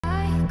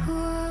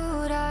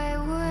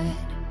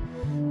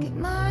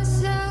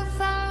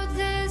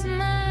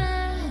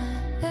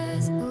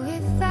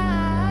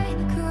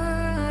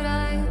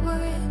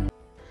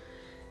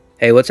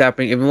Hey, what's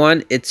happening,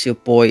 everyone? It's your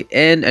boy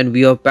N, and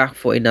we are back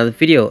for another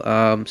video.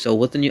 So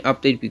with the new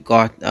update, we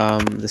got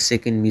the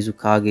second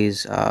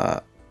Mizukage's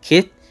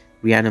kit,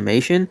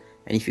 Reanimation,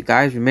 and if you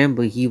guys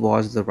remember, he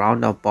was the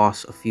roundup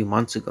boss a few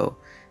months ago.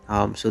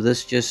 So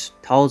this just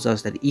tells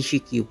us that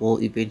Ishiki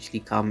will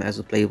eventually come as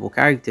a playable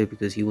character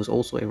because he was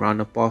also a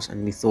roundup boss,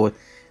 and we thought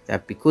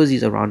that because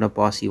he's a roundup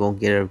boss, he won't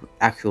get an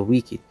actual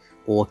rekit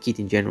or kit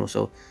in general.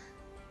 So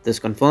this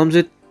confirms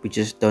it. We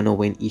just don't know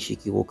when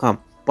Ishiki will come.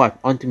 But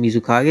onto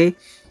Mizukage,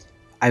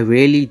 I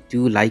really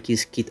do like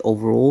his kit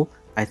overall.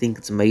 I think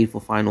it's made for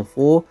Final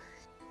 4.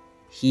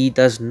 He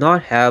does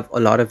not have a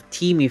lot of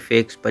team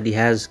effects, but he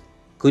has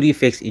good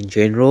effects in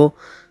general.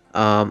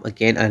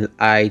 Again,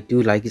 I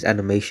do like his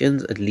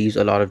animations. It leaves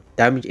a lot of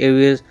damage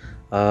areas,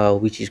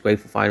 which is great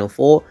for Final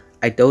 4.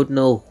 I don't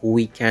know who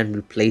he can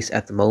replace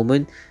at the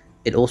moment.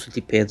 It also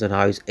depends on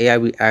how his AI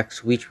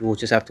reacts, which we will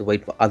just have to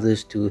wait for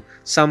others to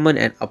summon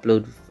and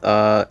upload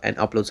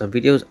some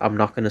videos. I'm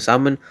not going to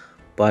summon,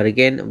 but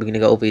again, we're going to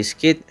go over his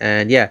kit.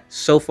 And yeah,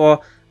 so far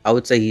I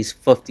would say he's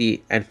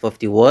 50 and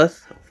 50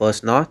 worth.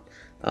 First not.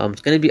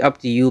 It's going to be up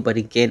to you, but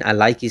again, I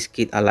like his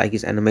kit, I like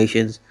his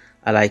animations,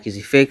 I like his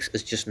effects.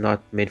 It's just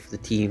not meant for the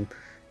team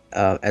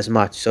as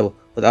much. So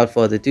without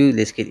further ado,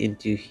 let's get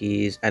into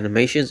his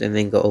animations and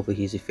then go over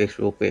his effects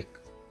real quick.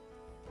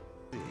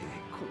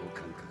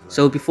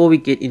 So before we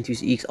get into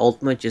his EX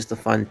ultimate, just a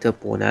fun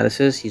tip or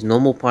analysis. His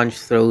normal punch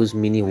throws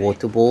mini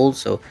water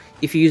balls. So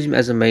if you use him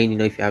as a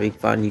main, if you're having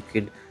fun, you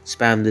could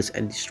spam this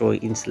and destroy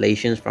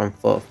installations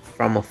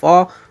from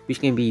afar, which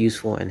can be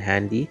useful and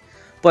handy.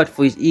 But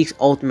for his EX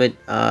ultimate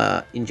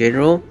in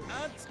general,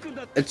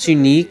 it's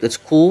unique, it's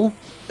cool.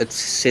 It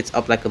sets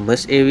up like a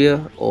mist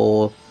area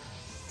or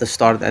the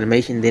start of the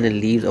animation, then it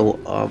leaves a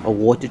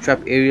water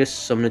trap area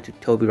similar to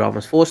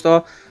Tobirama's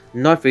 4-star.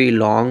 Not very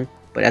long,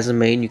 but as a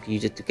main you can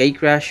use it to gate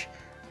crash.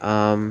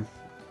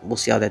 We'll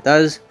see how that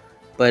does,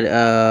 but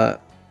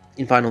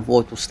in Final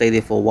 4 it will stay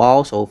there for a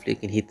while, so hopefully it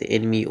can hit the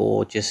enemy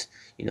or just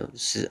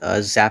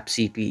zap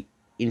CP,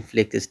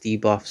 inflict its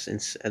debuffs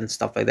and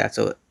stuff like that.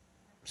 So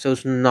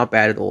it's not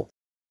bad at all.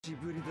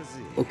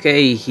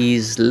 Okay,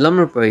 his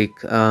Lumber Break.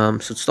 So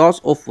it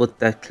starts off with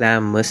that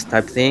clam mist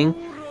type thing,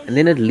 and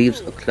then it leaves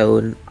a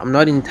clone. I'm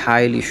not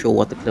entirely sure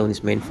what the clone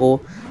is meant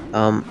for.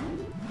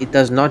 It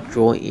does not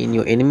draw in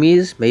your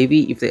enemies.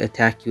 Maybe if they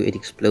attack you, it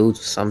explodes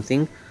or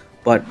something.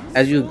 But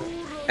as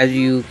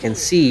you can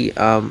see,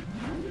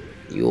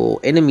 your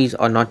enemies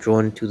are not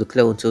drawn to the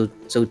clone, so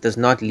it does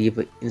not leave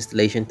an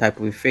installation type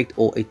of effect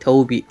or a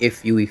Toby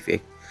FU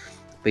effect.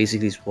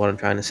 Basically is what I'm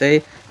trying to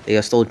say. They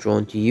are still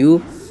drawn to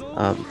you,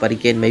 but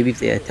again, maybe if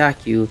they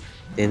attack you,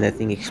 then that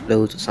thing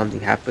explodes or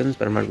something happens,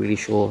 but I'm not really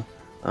sure.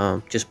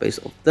 Just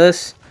based off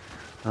this,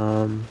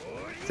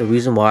 the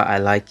reason why I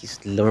like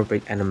his Lumber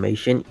Break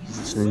animation is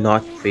it's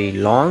not very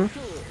long,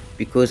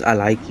 because I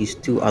like his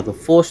two other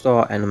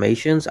 4-star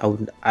animations. I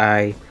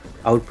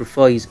would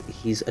prefer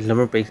his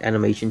Lumber Break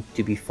animation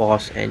to be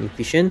fast and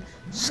efficient,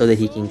 so that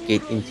he can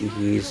get into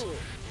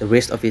the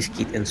rest of his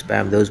kit and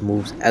spam those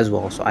moves as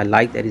well. So I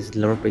like that his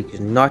Lumber Break is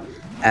not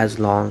as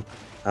long.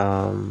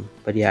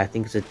 But yeah, I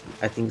think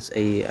it's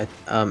a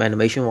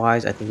animation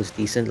wise, I think it's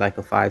decent, like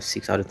a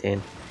 5-6 out of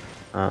 10.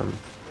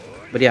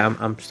 But yeah,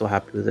 I'm still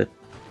happy with it.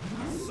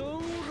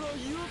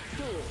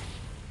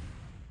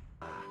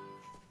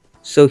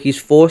 So his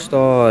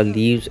 4-star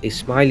leaves a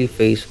smiley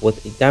face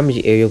with a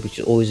damage area, which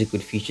is always a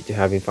good feature to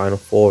have in Final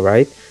 4,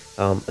 right?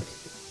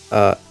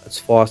 It's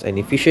fast and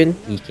efficient.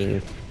 He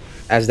can,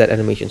 as that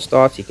animation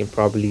starts, he can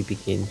probably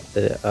begin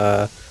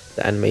the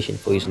animation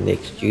for his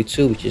next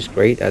jutsu, which is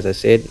great, as I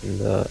said,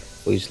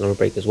 for his Lumber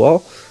Break as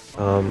well.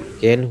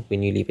 Again,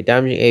 when you leave a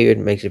damaging area, it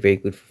makes it very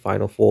good for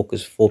Final 4,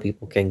 because 4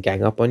 people can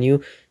gang up on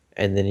you,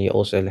 and then you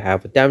also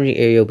have a damaging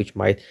area which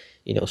might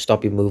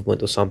stop your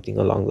movement or something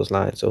along those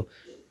lines. So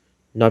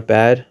not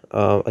bad.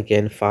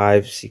 Again,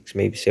 5, 6,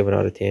 maybe 7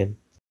 out of 10.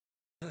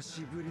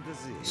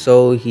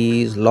 So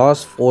his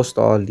last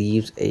 4-star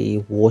leaves a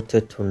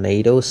water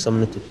tornado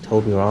similar to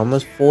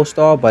Tobirama's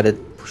 4-star, but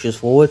it pushes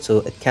forward, so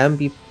it can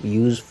be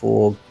used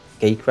for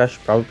gate crash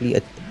probably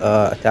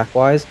attack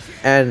wise,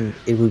 and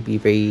it would be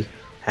very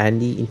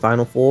handy in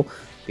Final 4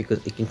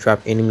 because it can trap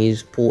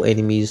enemies, pull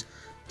enemies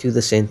to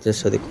the center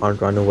so they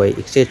can't run away,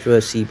 etc.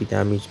 CP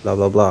damage, blah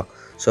blah blah.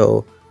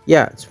 So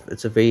yeah,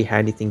 it's a very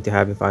handy thing to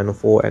have in Final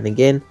 4, and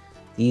again,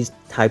 these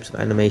types of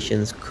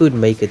animations could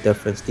make a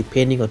difference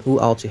depending on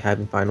who else you have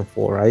in Final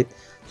 4, right?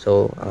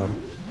 So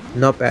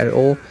not bad at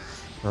all.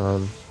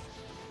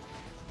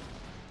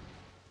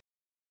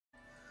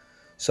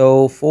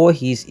 So for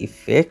his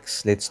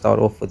effects, let's start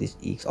off with his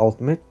EX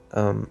ultimate.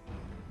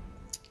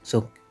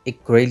 So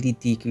it greatly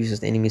decreases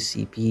the enemy's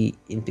CP,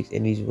 inflicts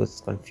enemies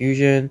with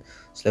confusion,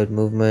 slowed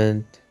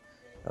movement,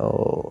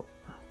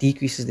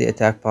 decreases the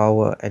attack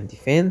power and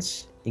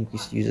defense,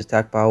 increases user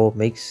attack power,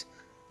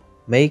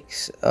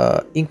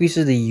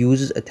 increases the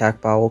user's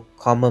attack power,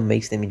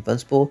 makes them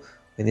invincible.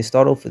 When they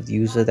start off with the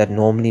user, that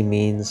normally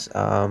means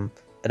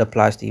it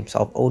applies to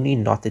himself only,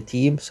 not the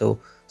team. So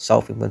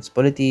self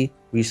invincibility,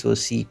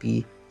 resource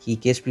CP, he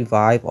gets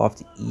revive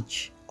after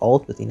each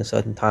ult within a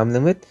certain time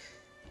limit,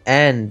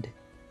 and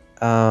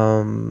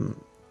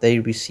they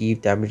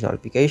receive damage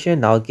notification.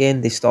 Now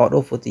again, they start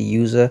off with the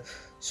user,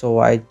 so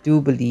I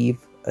do believe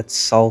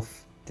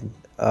itself.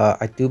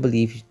 I do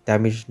believe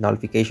damage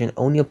nullification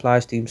only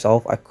applies to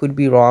himself. I could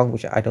be wrong,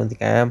 which I don't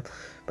think I am,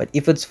 but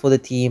if it's for the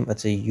team,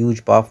 it's a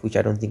huge buff, which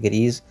I don't think it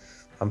is.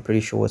 I'm pretty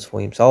sure it's for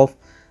himself.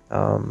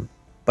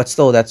 But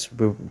still,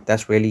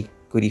 that's really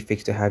good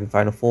effects to have in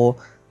Final Four.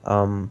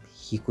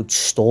 He could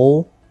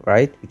stall,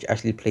 right, which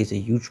actually plays a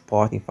huge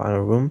part in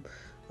Final Room,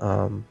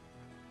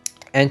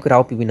 and could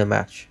help you win a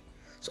match.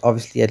 So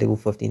obviously at level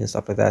 15 and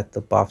stuff like that,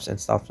 the buffs and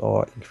stuff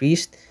are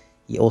increased.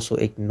 He also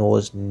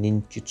ignores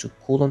ninjutsu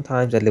cooldown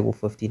times at level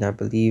 15, I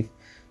believe.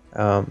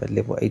 At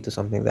level 8 or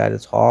something like that,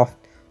 it's half.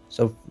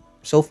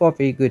 So far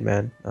very good,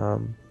 man.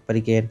 But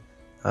again,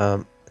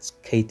 it's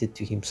catered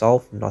to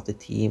himself, not the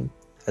team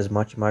as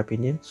much, in my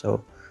opinion.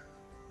 So,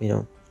 you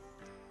know.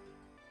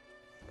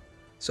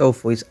 So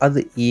for his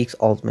other EX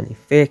ultimate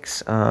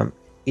effects,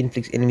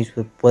 inflicts enemies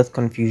with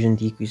confusion,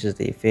 decreases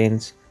their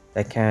defense,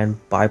 that can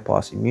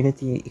bypass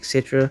immunity,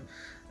 etc.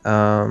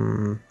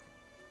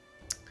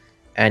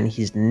 And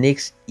his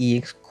next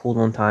EX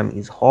cooldown time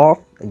is half.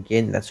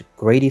 Again, that's a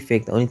great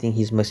effect. The only thing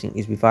he's missing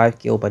is revive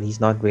kill, but he's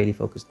not really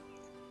focused,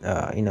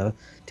 to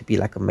be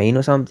like a main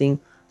or something.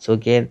 So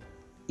again,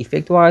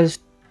 effect wise,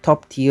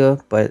 top tier,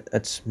 but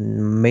it's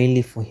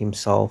mainly for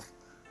himself.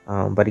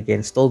 But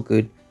again, still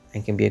good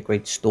and can be a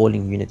great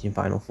stalling unit in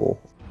Final Four.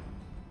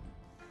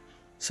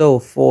 So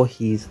for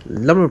his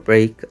lumber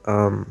break,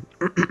 where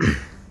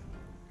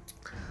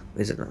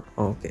is it now?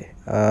 Oh, okay.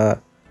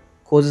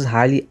 Causes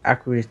highly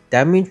accurate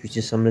damage, which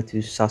is similar to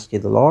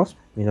Sasuke the Lost.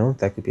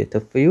 That could be a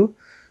tip for you.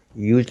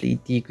 Usually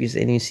decreases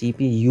enemy CP,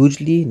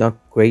 usually not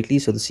greatly,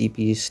 so the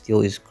CP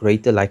still is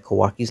greater, like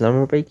Kawaki's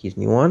lumber break, his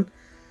new one.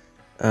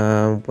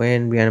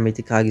 When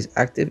Reanimated Kage is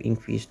active,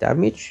 increased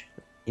damage,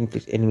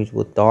 inflicts enemies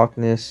with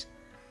darkness,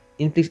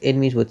 inflicts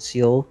enemies with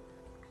seal,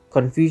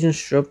 confusion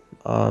strip,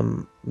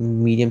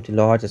 medium to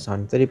large, that's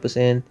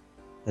 130%.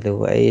 At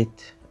level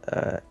 8,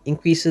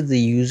 increases the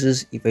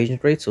user's evasion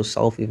rate, so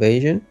self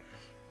evasion.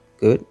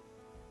 Good,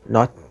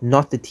 not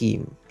the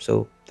team,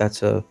 so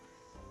that's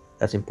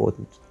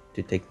important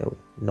to take note.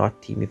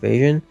 Not team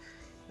evasion.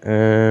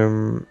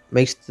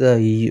 Makes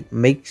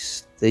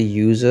the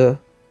user,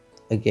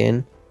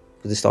 again,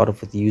 because they start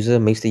off with the user,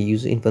 makes the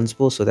user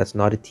invincible, so that's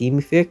not a team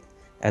effect.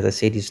 As I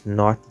said, he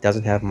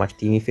doesn't have much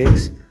team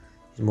effects.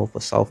 He's more of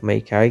a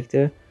self-made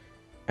character.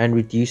 And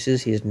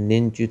reduces his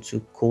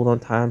ninjutsu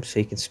cooldown time, so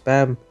he can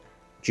spam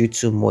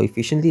jutsu more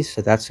efficiently.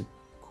 So that's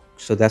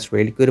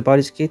really good about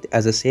his kit.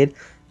 As I said,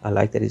 I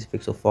like that his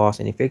effects are fast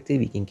and effective.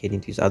 He can get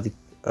into his other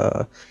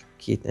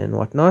kit and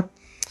whatnot.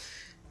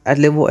 At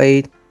level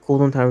 8,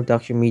 cooldown time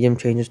reduction medium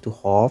changes to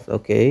half.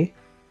 Okay.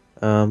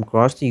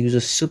 Grants the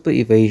user super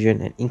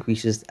evasion and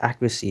increases the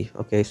accuracy.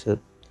 Okay, so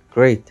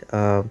great.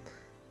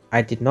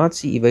 I did not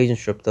see evasion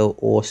strip though,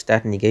 or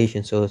stat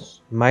negation, so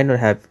it might not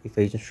have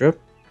evasion strip.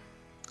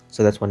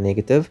 So that's one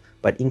negative,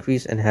 but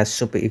increase and has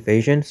super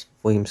evasion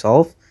for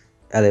himself.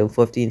 At level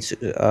 15,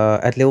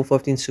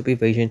 super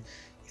evasion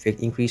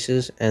effect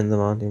increases and the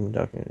mountain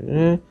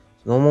reduction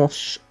normal.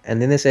 And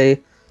then they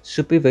say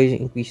super evasion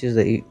increases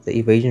the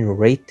evasion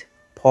rate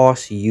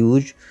past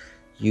huge.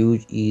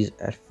 Huge is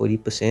at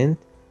 40%.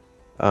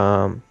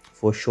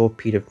 For a short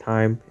period of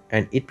time,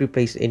 and it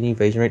replaces any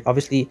evasion rate.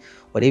 Obviously,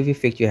 whatever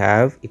effect you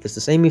have, if it's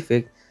the same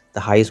effect, the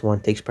highest one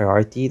takes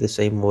priority. The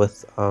same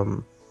with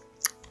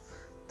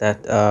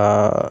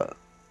that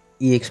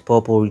EX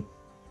purple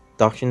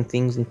reduction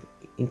things in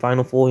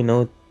Final Four,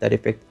 that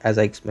effect, as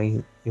I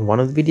explained in one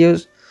of the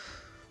videos.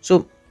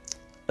 So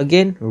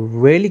again,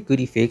 really good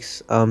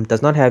effects.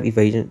 Does not have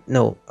evasion.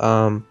 No,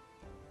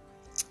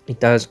 it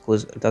does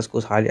cause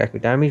highly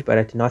accurate damage, but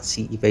I did not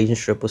see evasion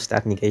strip or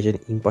stat negation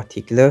in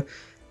particular.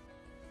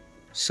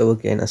 So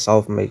again, a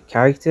self-made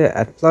character.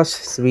 At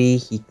 +3,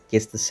 he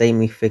gets the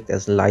same effect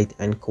as Light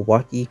and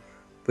Kawaki.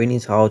 When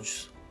his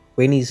health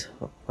reaches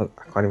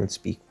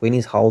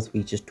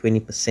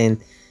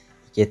 20%, he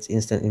gets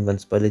instant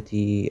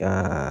invincibility,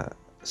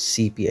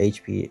 CP,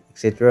 HP,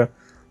 etc.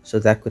 So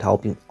that could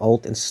help him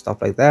ult and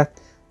stuff like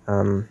that.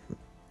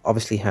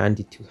 Obviously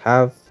handy to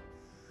have.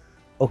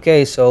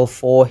 Okay, so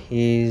for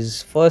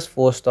his first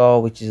 4-star,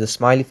 which is a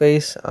smiley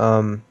face,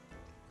 why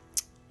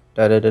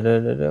is it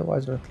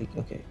not clicking?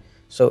 Okay,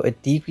 so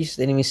it decreases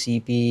enemy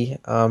CP,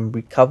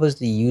 recovers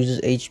the user's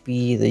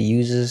HP, the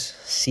user's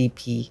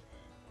CP,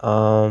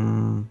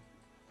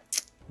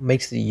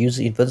 makes the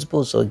user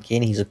invincible. So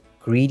again, he's a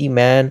greedy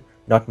man,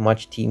 not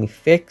much team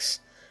effects.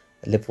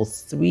 Level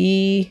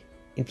 3,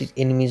 inflict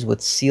enemies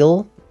with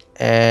seal,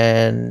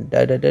 and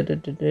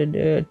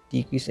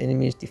decrease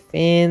enemies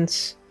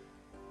defense.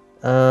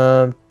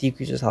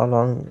 Decreases how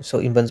long, so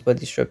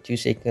invincibility strip 2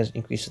 seconds,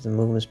 increases the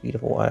movement speed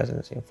of all items on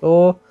the same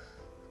floor.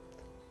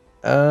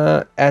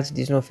 Adds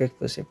additional effect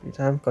for a separate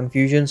time.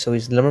 Confusion, so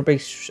his lumber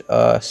break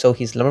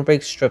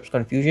strips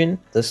confusion.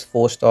 This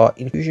 4-star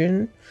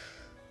infusion,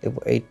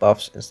 level 8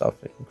 buffs and stuff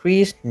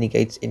increased.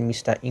 Negates enemy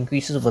stat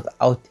increases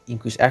without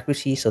increased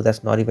accuracy, so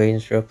that's not evasion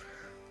strip.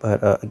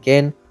 But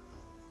again,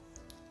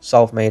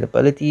 self-made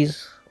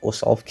abilities or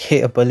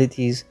self-care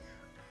abilities,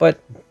 but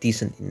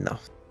decent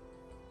enough.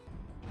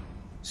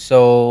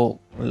 So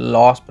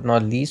last but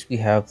not least, we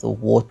have the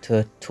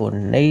water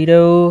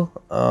tornado.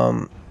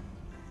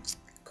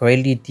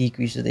 Greatly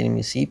decreases the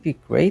enemy CP.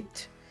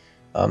 Great.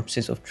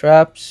 Sets of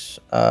traps.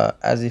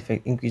 As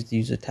effect, increase the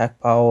user attack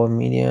power.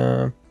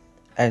 Medium.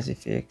 As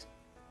effect,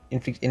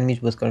 inflict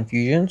enemies with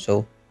confusion.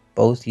 So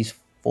both these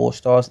 4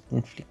 stars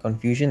inflict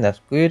confusion.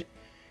 That's good.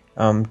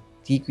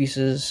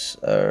 Decreases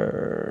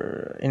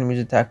enemies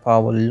attack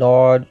power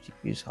large.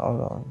 Decrease how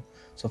long?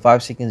 So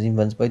 5 seconds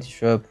invincibility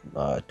strip.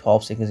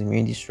 12 seconds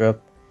immunity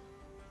strip.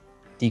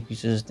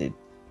 Decreases the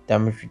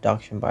damage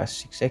reduction by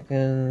 6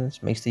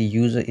 seconds. Makes the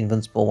user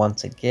invincible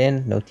once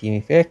again. No team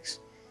effects.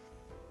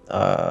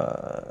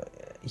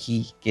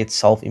 He gets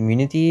self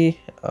immunity.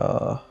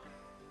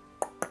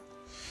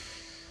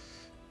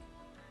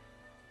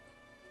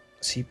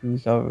 CPU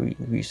recovery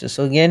increases.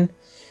 So again,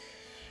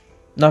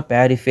 not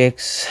bad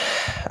effects.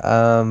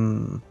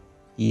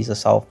 He's a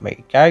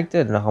self-made character.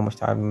 I don't know how much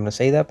time I'm gonna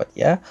say that, but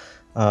yeah.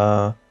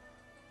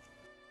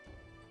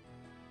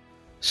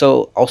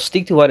 So I'll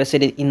stick to what I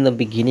said in the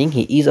beginning.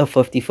 He is a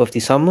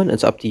 50-50 summon.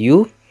 It's up to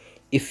you.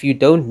 If you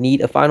don't need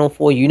a final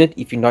 4 unit,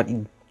 if you're not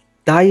in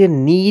dire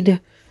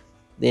need,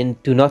 then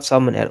do not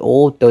summon at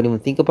all. Don't even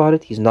think about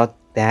it. He's not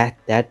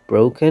that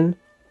broken,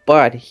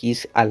 but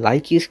I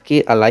like his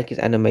kit. I like his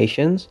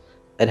animations.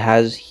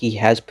 He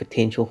has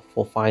potential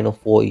for final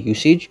 4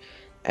 usage,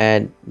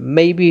 and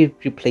maybe it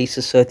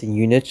replaces certain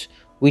units,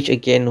 which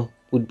again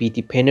would be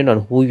dependent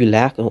on who you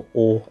lack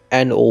or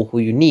who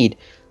you need.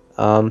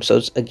 So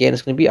it's going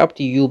to be up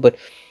to you, but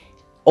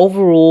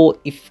overall,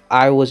 if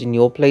I was in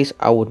your place,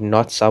 I would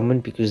not summon,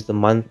 because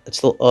it's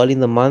still early in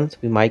the month.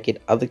 We might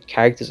get other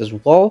characters as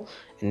well,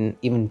 and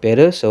even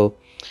better, so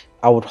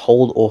I would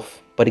hold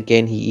off. But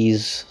again, he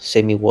is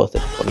semi worth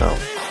it for now.